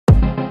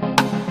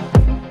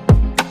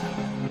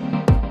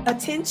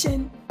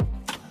Attention,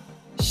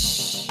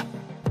 shh,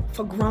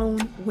 for grown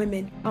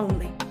women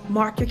only.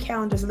 Mark your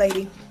calendars,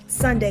 lady.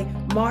 Sunday,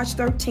 March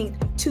 13th,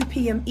 2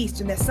 p.m.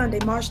 Eastern. That's Sunday,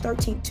 March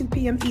 13th, 2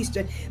 p.m.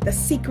 Eastern. The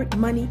Secret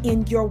Money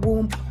in Your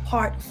Womb,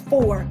 Part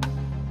 4.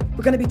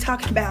 We're going to be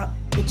talking about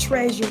the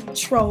treasure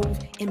trove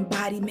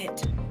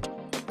embodiment.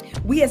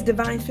 We as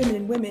divine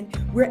feminine women,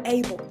 we're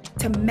able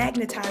to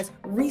magnetize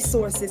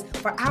resources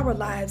for our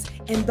lives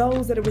and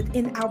those that are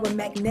within our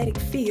magnetic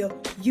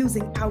field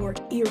using our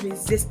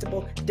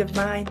irresistible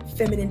divine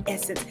feminine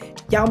essence.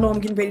 Y'all know I'm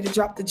getting ready to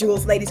drop the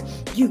jewels, ladies.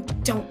 You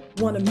don't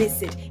want to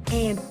miss it.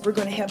 And we're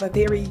going to have a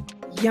very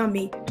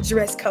yummy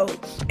dress code.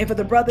 And for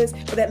the brothers,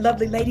 for that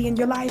lovely lady in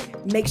your life,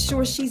 make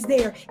sure she's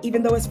there.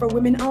 Even though it's for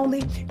women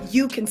only,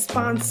 you can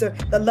sponsor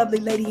the lovely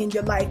lady in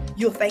your life.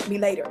 You'll thank me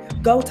later.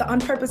 Go to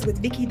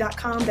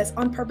onpurposewithvicky.com. That's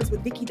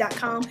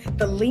onpurposewithvicky.com.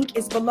 The link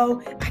is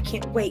below. I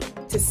can't wait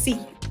to see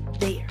you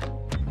there.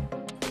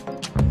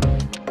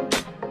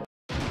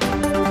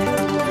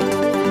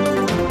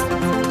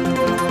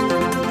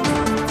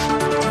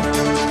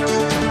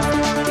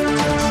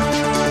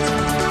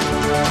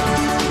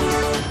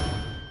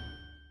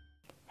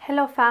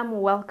 Hello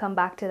fam, welcome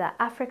back to the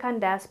African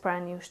Diaspora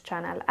News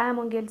channel. I am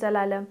Wongel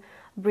Zelalem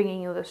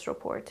bringing you this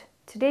report.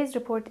 Today's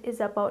report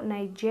is about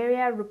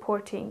Nigeria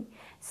reporting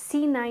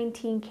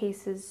C19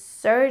 cases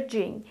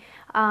surging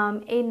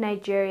in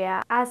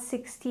Nigeria as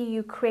 60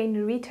 Ukraine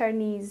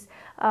returnees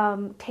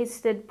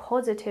tested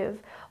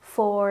positive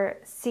for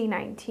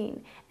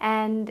C19,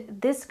 and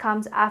this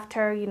comes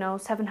after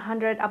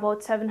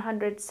about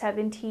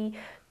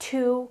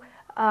 772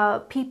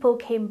 people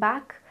came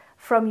back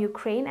from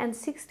Ukraine, and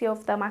 60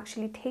 of them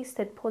actually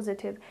tested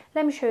positive.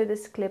 Let me show you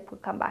this clip. We'll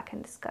come back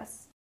and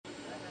discuss.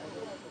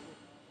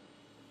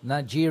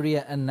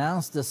 Nigeria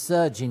announced a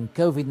surge in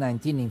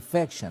COVID-19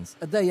 infections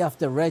a day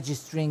after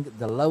registering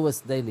the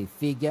lowest daily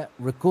figure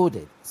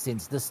recorded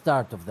since the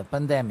start of the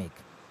pandemic.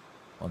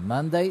 On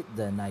Monday,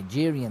 the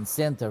Nigerian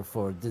Center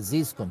for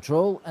Disease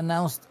Control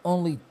announced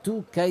only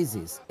 2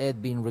 cases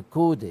had been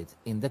recorded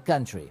in the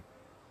country.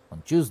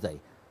 On Tuesday,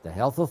 the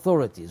health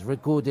authorities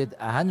recorded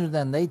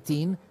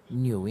 118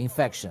 new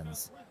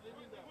infections.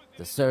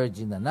 The surge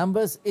in the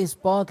numbers is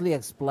partly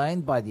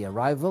explained by the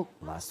arrival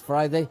last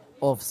Friday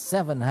of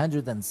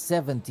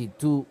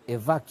 772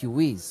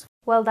 evacuees.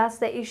 Well, that's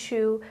the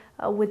issue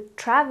with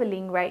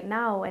traveling right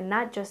now, and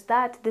not just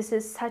that. This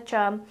is such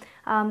a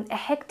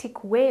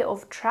hectic way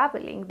of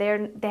traveling.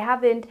 They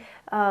haven't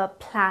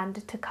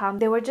planned to come.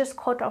 They were just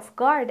caught off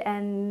guard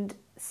and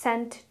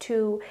sent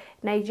to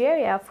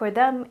Nigeria. For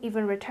them,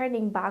 even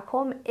returning back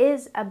home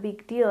is a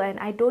big deal, and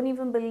I don't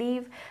even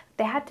believe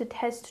they had to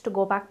test to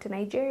go back to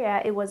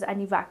Nigeria. It was an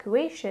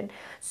evacuation,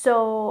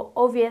 so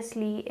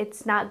obviously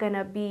it's not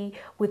gonna be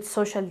with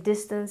social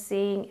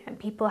distancing, and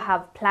people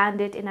have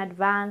planned it in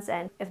advance,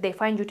 and if they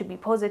find you to be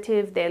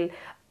positive, they'll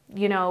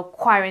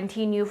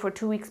quarantine you for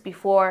 2 weeks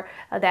before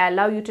they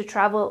allow you to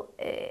travel.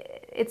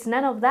 It's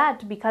none of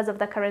that because of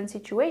the current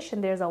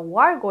situation. There's a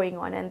war going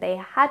on, and they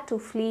had to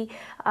flee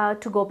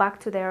to go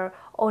back to their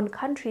own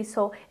country.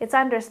 So it's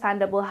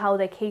understandable how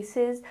the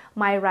cases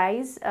might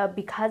rise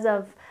because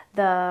of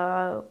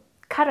the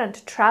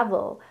current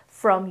travel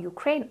from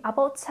Ukraine.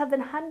 About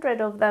 700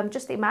 of them,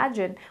 just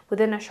imagine,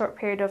 within a short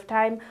period of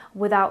time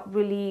without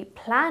really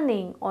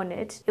planning on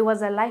it. It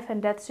was a life and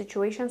death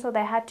situation, so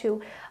they had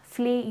to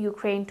flee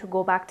Ukraine to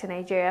go back to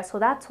Nigeria. So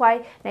that's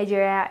why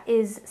Nigeria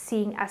is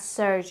seeing a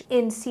surge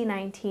in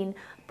C19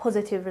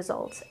 positive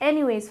results.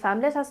 Anyways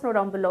fam, let us know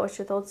down below what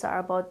your thoughts are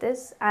about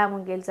this. I am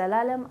Wongel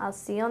Zelalem. I'll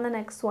see you on the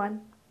next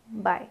one.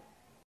 Bye.